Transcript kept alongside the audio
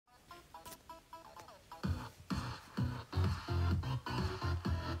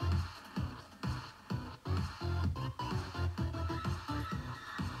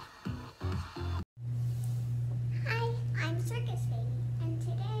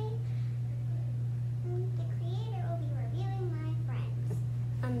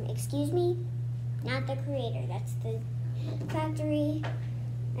excuse me, not the creator. That's the factory.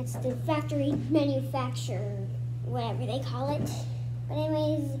 That's the factory manufacturer, whatever they call it. But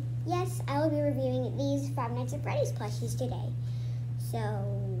anyways, yes, I will be reviewing these Five Nights at Freddy's plushies today.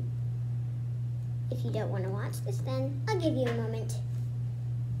 So, if you don't want to watch this, then I'll give you a moment.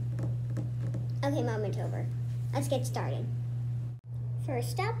 Okay, moment over. Let's get started.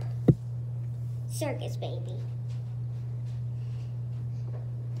 First up, Circus Baby.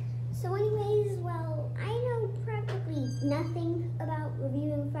 So anyways, well, I know practically nothing about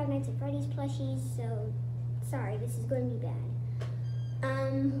reviewing Five Nights at Freddy's plushies, so sorry, this is going to be bad.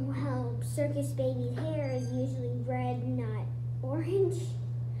 Well, Circus Baby's hair is usually red, not orange.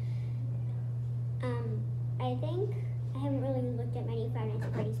 I think I haven't really looked at many Five Nights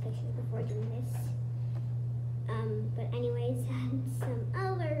at Freddy's pictures before doing this. But anyways, some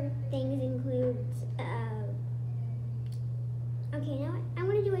other things include, okay, now I'm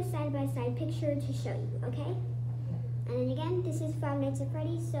going to do a side-by-side picture to show you, okay? And then again, this is Five Nights at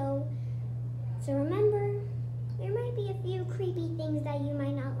Freddy's, so remember, there might be a few creepy things that you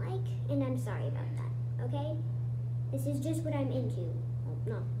might not like, and I'm sorry about that, okay? This is just what I'm into. Well,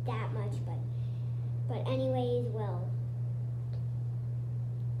 not that much, but anyways, well,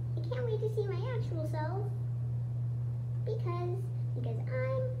 I can't wait to see my actual self, because I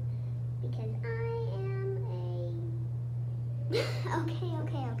am a, okay.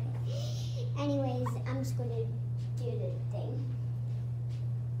 Anyways, I'm just going to do the thing.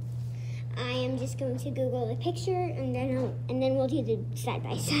 I am just going to Google the picture, and then we'll do the side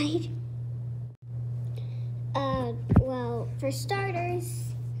by side. Well, for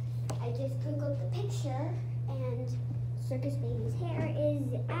starters, I just Googled the picture, and Circus Baby's hair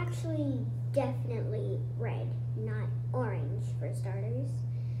is actually definitely red, not orange, for starters.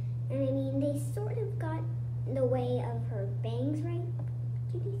 And I mean, they sort of got in the way of her bangs, right?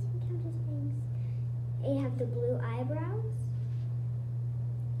 Do these count as bangs? They have the blue eyebrows.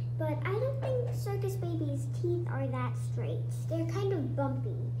 But I don't think Circus Baby's teeth are that straight. They're kind of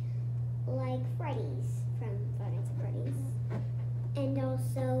bumpy, like Freddy's from Five Nights at Freddy's. And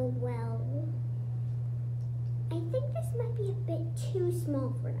also, well, I think this might be a bit too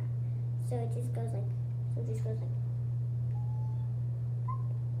small for that. So it just goes like,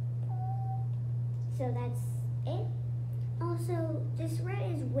 so that's it. Also, this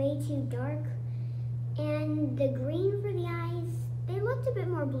red is way too dark, and the green for the eyes, they looked a bit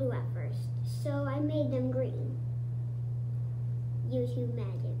more blue at first, so I made them green. YouTube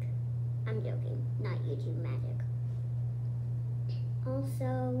magic. I'm joking, not YouTube magic.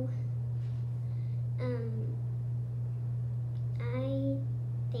 Also, I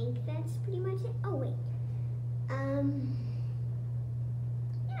think that's pretty much it. Oh wait,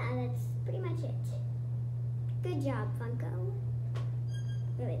 yeah, that's pretty much it. Good job, Funko.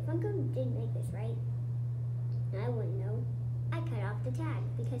 Wait, Funko didn't make this, right? I wouldn't know. I cut off the tag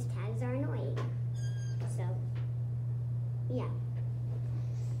because tags are annoying. So, yeah.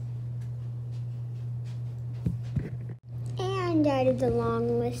 And out of the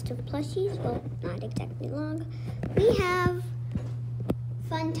long list of plushies, well, not exactly long, we have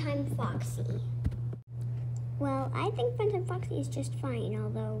Funtime Foxy. Well, I think Funtime Foxy is just fine,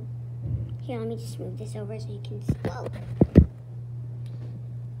 although, here, let me just move this over so you can see. Whoa!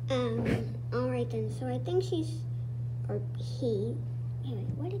 Alright then, so I think she's, or he, wait,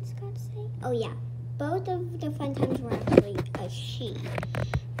 what did Scott say? Oh yeah, both of the Funtimes were actually a she,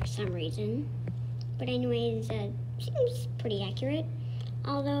 for some reason. But anyways, seems pretty accurate.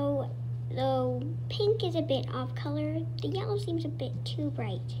 Although pink is a bit off color, the yellow seems a bit too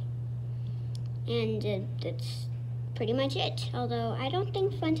bright. And that's pretty much it. Although I don't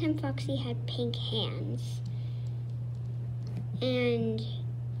think Funtime Foxy had pink hands. And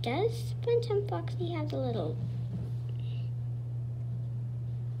does Funtime Foxy have the little...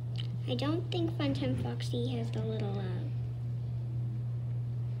 I don't think Funtime Foxy has the little,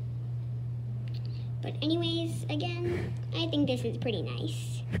 But anyways, again, I think this is pretty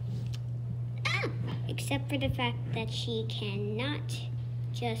nice. Except for the fact that she cannot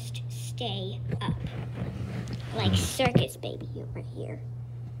just stay up. Like Circus Baby over here.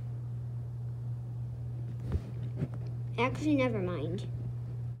 Actually, never mind.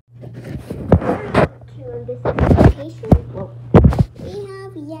 To this presentation, we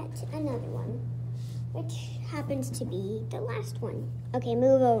have yet another one, which happens to be the last one. Okay,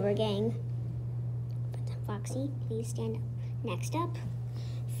 move over, gang. Foxy, please stand up. Next up,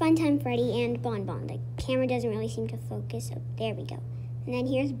 Funtime Freddy and Bon Bon. The camera doesn't really seem to focus, so there we go. And then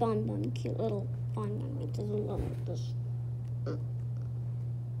here's Bon Bon, cute little Bon Bon with this little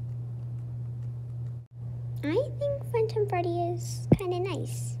I think Funtime Freddy is kind of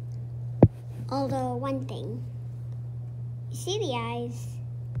nice. Although, one thing, you see the eyes?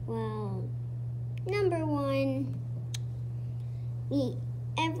 Well, number one,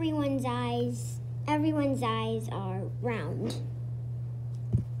 everyone's eyes are round.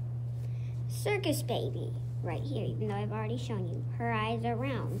 Circus Baby, right here, even though I've already shown you, her eyes are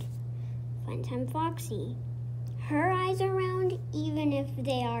round. Funtime Foxy, her eyes are round, even if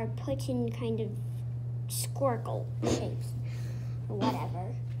they are put in kind of squircle shapes or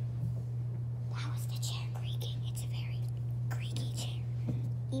whatever. That was the chair creaking. It's a very creaky chair.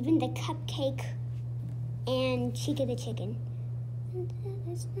 Even the cupcake and Chica the chicken.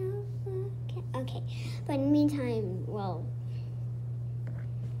 Okay, but in the meantime, well,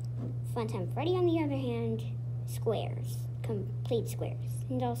 Funtime Freddy, on the other hand, squares, complete squares.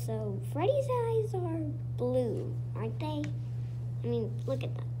 And also, Freddy's eyes are blue, aren't they? I mean, look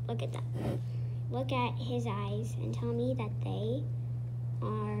at that, look at that. Look at his eyes and tell me that they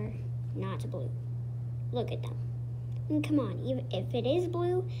are not blue. Look at them. And come on, even if it is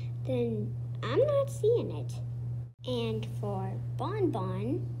blue, then I'm not seeing it. And for Bon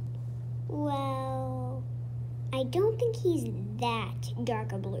Bon, well, I don't think he's that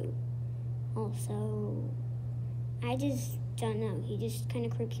dark a blue. Also, I just don't know. He just kind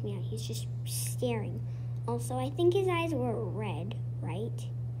of creeps me out. He's just staring. Also, I think his eyes were red, right?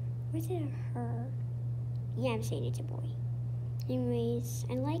 Or is it a her? Yeah, I'm saying it's a boy. Anyways,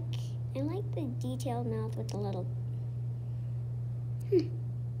 I like the detailed mouth with the little even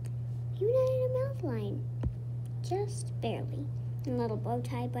added a mouth line. Just barely. And a little bow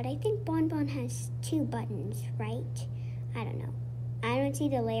tie, but I think Bon Bon has 2 buttons, right? I don't know. I don't see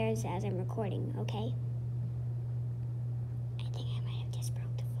the layers as I'm recording, okay? I think I might have just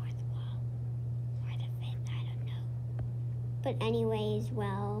broke the 4th wall. Or the 5th, I don't know. But anyways,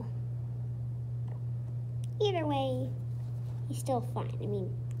 well, either way, he's still fine. I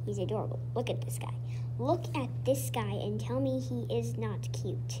mean, he's adorable. Look at this guy. Look at this guy and tell me he is not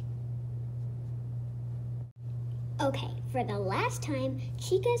cute. Okay, for the last time,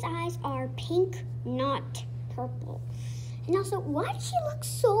 Chica's eyes are pink, not purple. And also, why does she look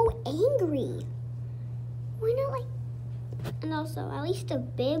so angry? Why not like... And also, at least the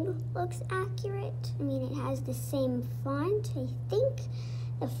bib looks accurate. I mean, it has the same font. I think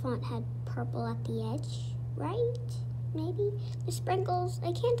the font had purple at the edge, right? Maybe? The sprinkles,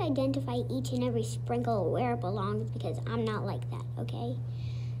 I can't identify each and every sprinkle where it belongs because I'm not like that, okay?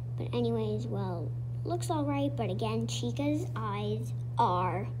 But anyways, well, looks alright, but again, Chica's eyes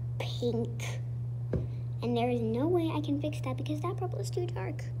are pink. And there is no way I can fix that because that purple is too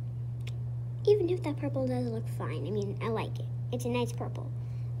dark. Even if that purple does look fine, I mean, I like it. It's a nice purple.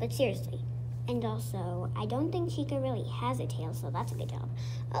 But seriously. And also, I don't think Chica really has a tail, so that's a good job.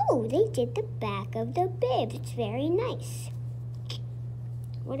 Oh, they did the back of the bib. It's very nice.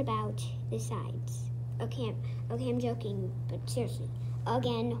 What about the sides? Okay, I'm joking, but seriously.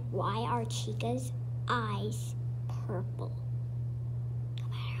 Again, why are Chica's eyes purple? No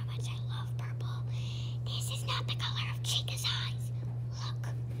matter how much I love purple, this is not the color of Chica's eyes. Look,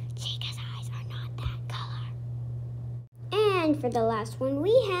 Chica's eyes are not that color. And for the last one,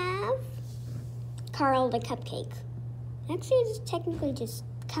 we have Carl the Cupcake. Actually, it's technically just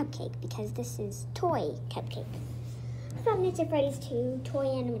Cupcake because this is Toy Cupcake. Five Nights at Freddy's 2 Toy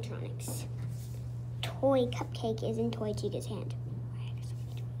Animatronics. Toy Cupcake is in Toy Chica's hand.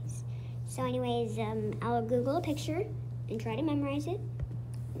 So anyways, I'll Google a picture and try to memorize it.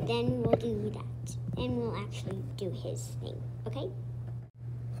 Then we'll do that. And we'll actually do his thing, okay?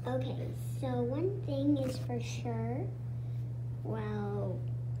 Okay, so one thing is for sure, well,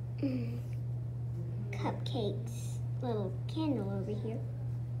 Cupcake's little candle over here.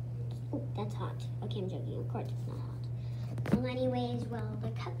 Oh, that's hot. Okay, I'm joking. Of course it's not hot. Well, anyways, well, the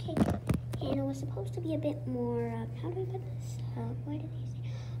Cupcake candle was supposed to be a bit more, how do I put this? What did they say?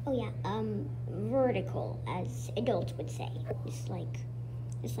 Oh yeah, vertical, as adults would say.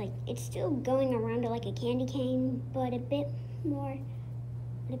 It's still going around like a candy cane, but a bit more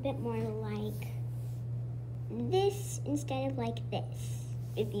like this instead of like this,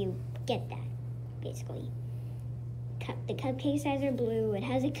 if you get that, basically. The cupcake sides are blue. It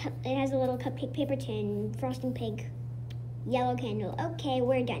has a little cupcake paper tin, frosting pig, yellow candle. Okay,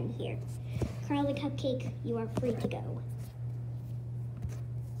 we're done here. Carl the Cupcake, you are free to go.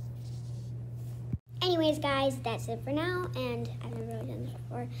 Anyways, guys, that's it for now, and I've never really done this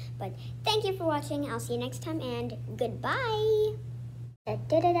before, but thank you for watching. I'll see you next time, and goodbye.